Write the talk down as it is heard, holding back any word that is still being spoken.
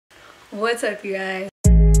What's up, you guys?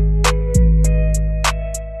 I'm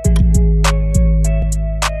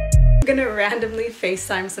gonna randomly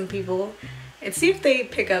FaceTime some people and see if they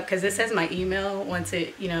pick up, because it says my email once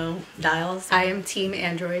it, dials. I am team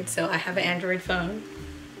Android, so I have an Android phone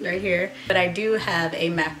right here, but I do have a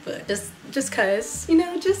MacBook just because,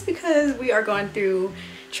 just because we are going through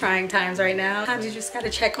trying times right now. Sometimes you just gotta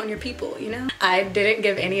check on your people, I didn't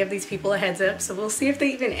give any of these people a heads up, so we'll see if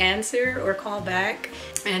they even answer or call back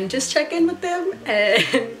and just check in with them.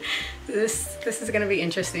 And this is gonna be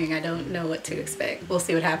interesting. I don't know what to expect. We'll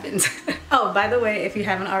see what happens. Oh, by the way, if you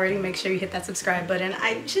haven't already, make sure you hit that subscribe button.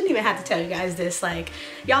 I shouldn't even have to tell you guys this, like,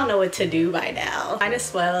 y'all know what to do by now. Might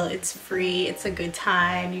as well, it's free, it's a good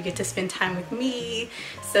time, you get to spend time with me.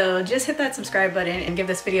 So just hit that subscribe button and give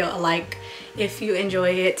this video a like if you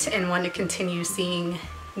enjoy it and want to continue seeing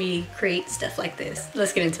me create stuff like this.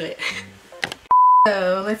 Let's get into it.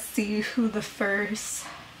 So let's see who the first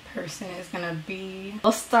person is gonna be.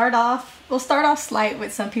 We'll start off slight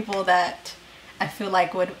with some people that I feel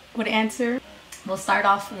like would answer. We'll start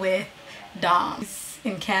off with Dom. She's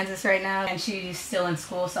in Kansas right now and she's still in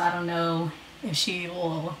school, so I don't know if she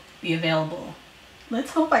will be available.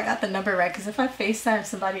 Let's hope I got the number right, because if I FaceTime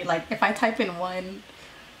somebody, like if I type in one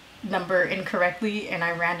number incorrectly and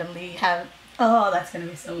I randomly have, oh, that's gonna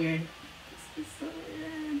be so weird. This is so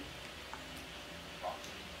weird.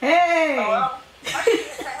 Hey! Hello?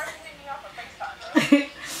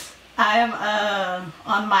 I am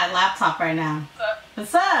on my laptop right now.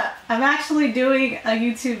 What's up? I'm actually doing a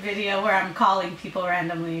YouTube video where I'm calling people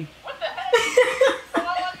randomly. What the heck?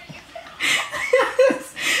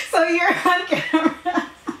 So you're on camera.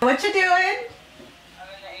 What you doing? I'm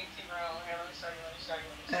in the 18 room. Here, let me show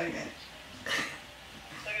you. Okay.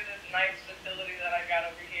 Look at this nice facility that I got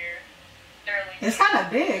over here. It's kind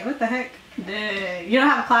of big. What the heck? You don't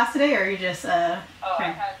have a class today, or you just Oh, I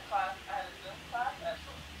okay. had class. I had a Zoom class.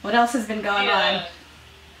 Actually. What else has been going on? Nothing.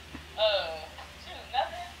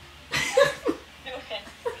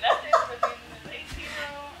 Nothing. But in the 18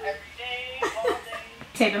 room every day, all day.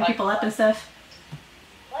 Taping people up and stuff.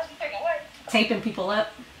 Why'd you take away? Taping people up.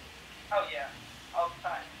 Oh yeah, all the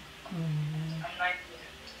time. I'm nice with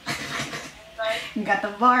it. Nice. You got the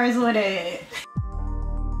bars with it.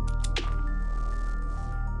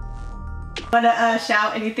 Wanna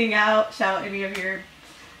shout anything out? Shout any of your.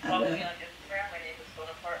 Follow me on Instagram. My name is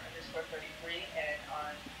Bonaparte_33, and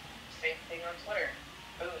on same thing on Twitter.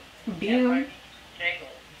 Boom.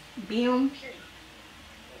 Boom. Boom.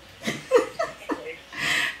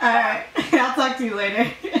 Alright, I'll talk to you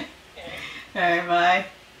later. Alright, bye.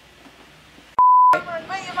 Wait,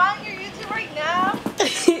 am I on your YouTube right now?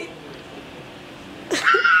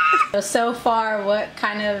 So far, what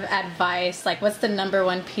kind of advice, like what's the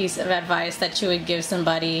 #1 piece of advice that you would give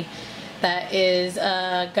somebody that is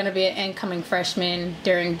going to be an incoming freshman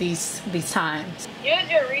during these times? Use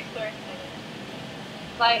your resources.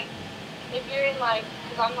 Like, if you're in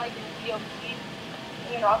because I'm in DOP,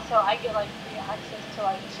 and also I get free access to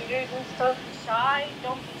tutors and stuff.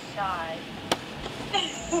 Don't be shy.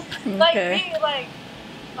 Okay.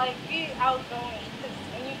 Be outgoing, because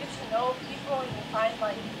when you get to know people and you find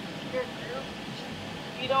your group,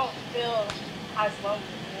 you don't feel as lonely,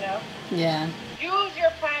 Yeah. Use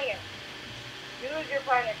your planner.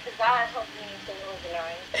 Because that helps me to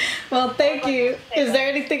organize. Well, thank you. Is there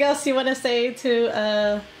anything else you want to say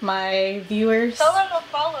to my viewers? Tell them to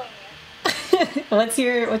follow me. What's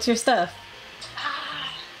your stuff?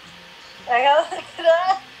 I gotta look it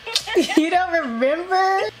up. You don't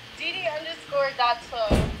remember?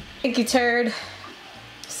 DD_.12. Thank you, turd.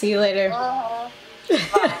 See you later. Bye.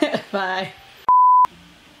 Bye.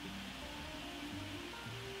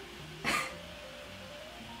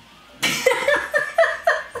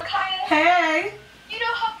 Hey. You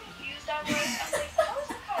know how confused I was? I'm like, how is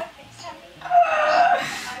it kind of FaceTiming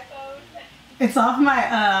iPhone? It's off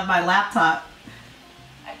my laptop.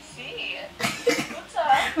 I see. What's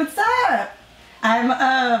up? What's up?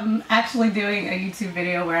 I'm actually doing a YouTube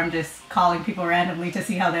video where I'm just calling people randomly to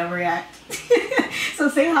see how they'll react. So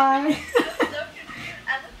say hi. I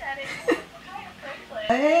looked at it. What kind of play?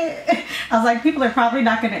 Hey. I was like, people are probably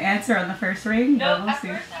not going to answer on the first ring. No, but we'll see.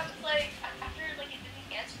 First I was like, after it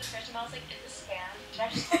didn't answer the first time, I was like, is this spam? Should I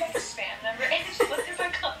just put a spam number and just look through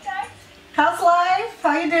my contacts? How's life?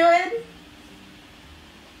 How you doing?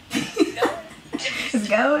 It's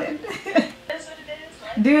going. That's what it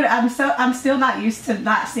is. Dude, I'm still not used to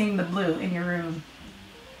not seeing the blue in your room.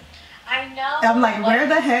 I know. I'm like, where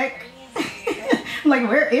the heck? I'm like,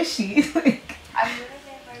 where is she? I'm literally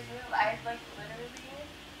in my room. I literally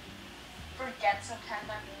forget sometimes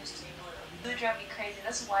I'm used to blue. Blue drove me crazy.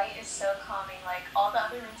 This white is so calming. Like, all the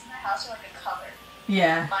other rooms in the house are like a color.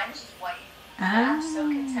 Yeah. Mine is just white. And I'm so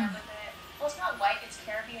content with it. Well, it's not white, it's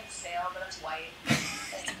Caribbean sail, but it's white. And,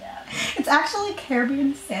 yeah. It's actually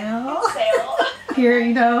Caribbean sail. Sail. Here,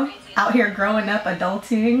 you know, out here growing up,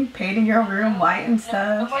 adulting, painting your room white and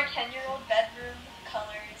stuff. No more 10-year-old bedroom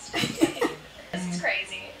colors. This is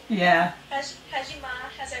crazy. Yeah. How's your mom?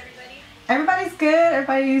 How's everybody? Everybody's good.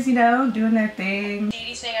 Everybody's, you know, doing their thing. Dee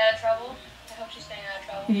Dee staying out of trouble? I hope she's staying out of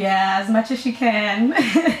trouble. Yeah, as much as she can.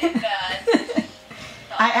 Thank God.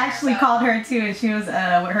 I actually called her too, and she was with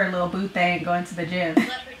her little boo thing going to the gym. Let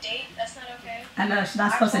her date? That's not okay. I know, she's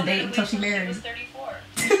not supposed to date until she married. She was 34.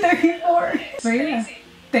 34. Okay. But yeah.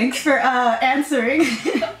 Thanks for answering. Of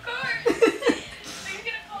course. So you're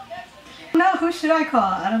gonna call next? No, who should I call?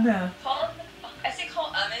 I don't know. I say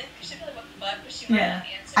call Amin, because she'd be like, what the fuck? But she might not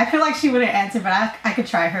answer. I feel like she wouldn't answer, but I could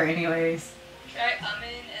try her anyways. Try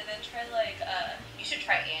Amin, and then try like, you should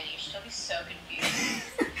try Annie. She'll be so confused.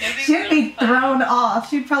 She'd really be thrown off.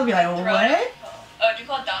 She'd probably be like, what? Oh, did you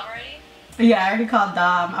call Dom already? Yeah, I already called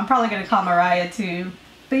Dom. I'm probably going to call Mariah too.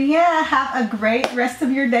 But yeah, have a great rest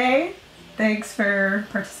of your day. Thanks for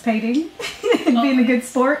participating and being a good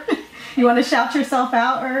sport. You want to shout yourself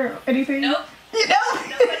out or anything? Nope. You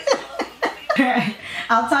don't? Alright,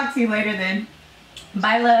 I'll talk to you later then.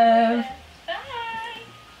 Bye, love. Bye.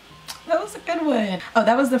 That was a good one. Oh,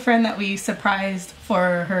 that was the friend that we surprised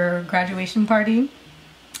for her graduation party.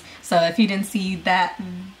 So if you didn't see that,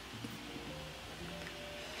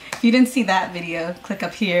 video, click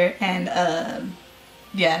up here and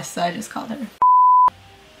yeah, so I just called her.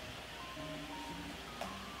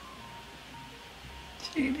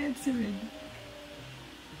 She ain't answering.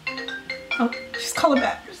 Oh, she's calling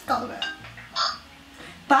back. She's calling back.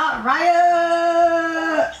 Thought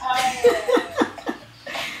Raya!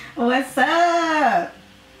 What's up?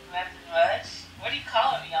 Nothing much. What are you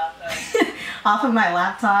calling me off of? Off of my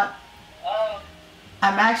laptop. Oh.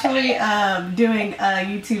 I'm actually doing a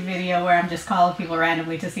YouTube video where I'm just calling people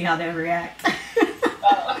randomly to see how they react.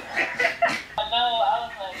 Oh. I know, I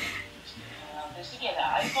was like, did she get an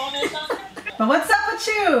iPhone or something? But what's up with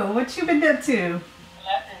you? What you been up to?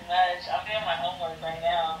 Nothing much. I'm doing my homework right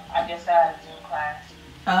now. I just got a Zoom class.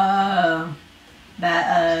 Oh,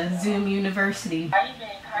 that Zoom University. How you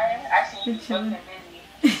been, Kaya? I see you booked and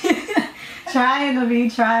busy. Trying to be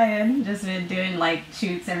trying. Just been doing like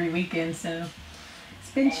shoots every weekend, so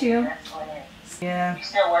it's been chill. That's what it is. Yeah. You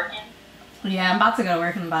still working? Yeah, I'm about to go to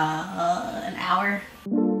work in about an hour.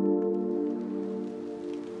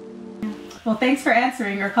 Well, thanks for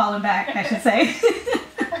answering or calling back, I should say.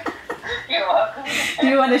 You're welcome. Do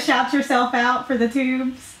you want to shout yourself out for the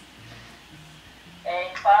tubes?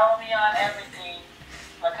 Hey, follow me on everything.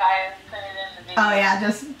 Makaya put it in the video. Oh yeah,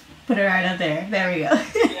 just put it right up there. There we go.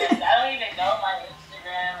 Yes, I don't even know my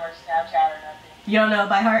Instagram or Snapchat or nothing. You don't know it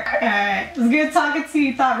by heart? Alright. It was good talking to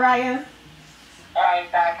you, Thought Raya.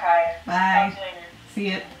 Alright, bye, Kaya. Bye. Talk to you later. See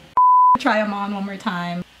it. Try them on one more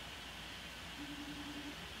time.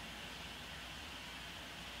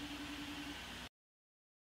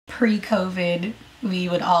 Pre-COVID, we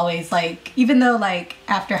would always like, even though like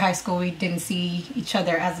after high school we didn't see each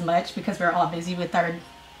other as much because we were all busy with our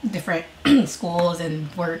different schools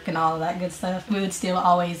and work and all of that good stuff, we would still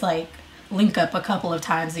always like link up a couple of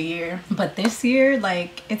times a year. But this year,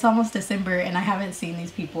 like, it's almost December and I haven't seen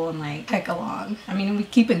these people in like heck long. I mean, we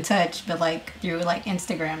keep in touch, but like through like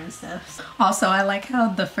Instagram and stuff. Also, I like how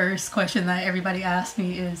the first question that everybody asks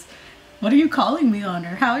me is, what are you calling me on,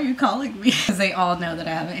 or how are you calling me? Because they all know that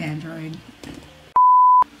I have an Android.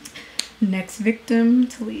 Next victim,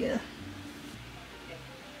 Talia.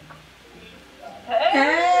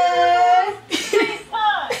 Hey!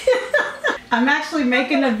 I'm actually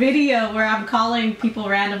making a video where I'm calling people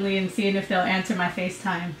randomly and seeing if they'll answer my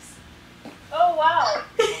FaceTimes. Oh, wow.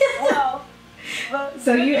 Wow.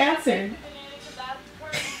 So you answered.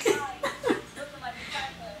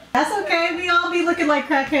 That's okay, we all be looking like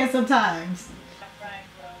crackheads sometimes.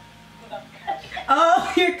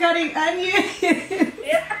 Oh, you're cutting onions.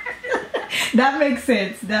 That makes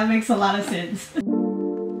sense. That makes a lot of sense.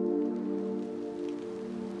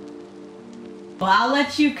 Well, I'll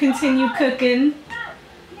let you continue cooking.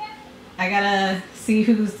 I gotta see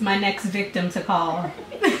who's my next victim to call.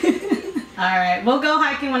 Alright, we'll go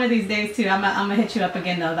hiking one of these days too. I'm gonna hit you up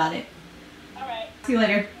again though about it. Alright. See you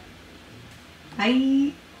later.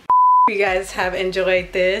 Bye. You guys have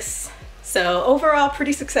enjoyed this. So overall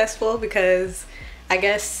pretty successful because I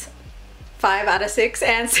guess 5 out of 6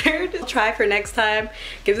 answered. Try for next time.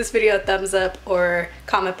 Give this video a thumbs up or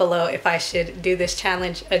comment below if I should do this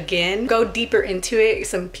challenge again. Go deeper into it.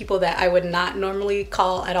 Some people that I would not normally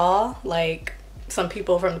call at all, like some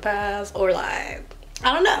people from the past, or like,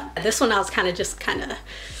 I don't know. This one I was kind of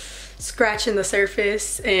scratching the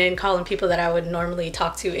surface and calling people that I would normally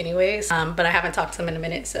talk to anyways, but I haven't talked to them in a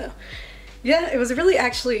minute. So yeah, it was really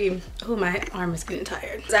actually, oh, my arm is getting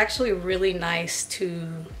tired. It was actually really nice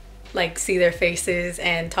to like see their faces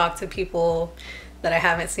and talk to people that I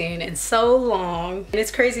haven't seen in so long. And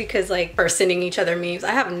it's crazy because like for sending each other memes,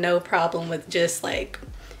 I have no problem with just like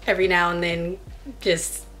every now and then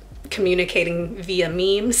just communicating via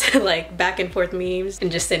memes, like back and forth memes, and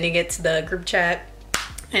just sending it to the group chat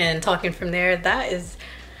and talking from there. That is,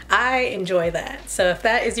 I enjoy that. So if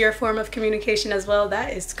that is your form of communication as well,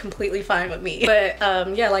 that is completely fine with me. But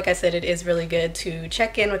yeah, like I said, it is really good to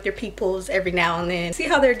check in with your peoples every now and then, see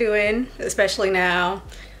how they're doing, especially now.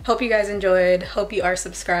 Hope you guys enjoyed. Hope you are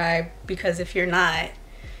subscribed, because if you're not,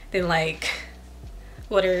 then like,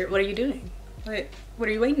 what are you doing? What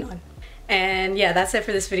are you waiting on? And yeah, that's it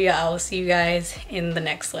for this video. I will see you guys in the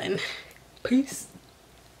next one. Peace.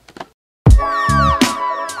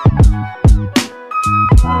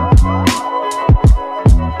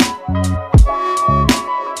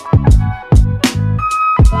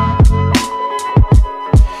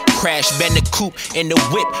 Crash Bandicoot in the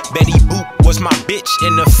whip, Betty Boop was my bitch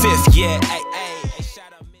in the fifth, yeah.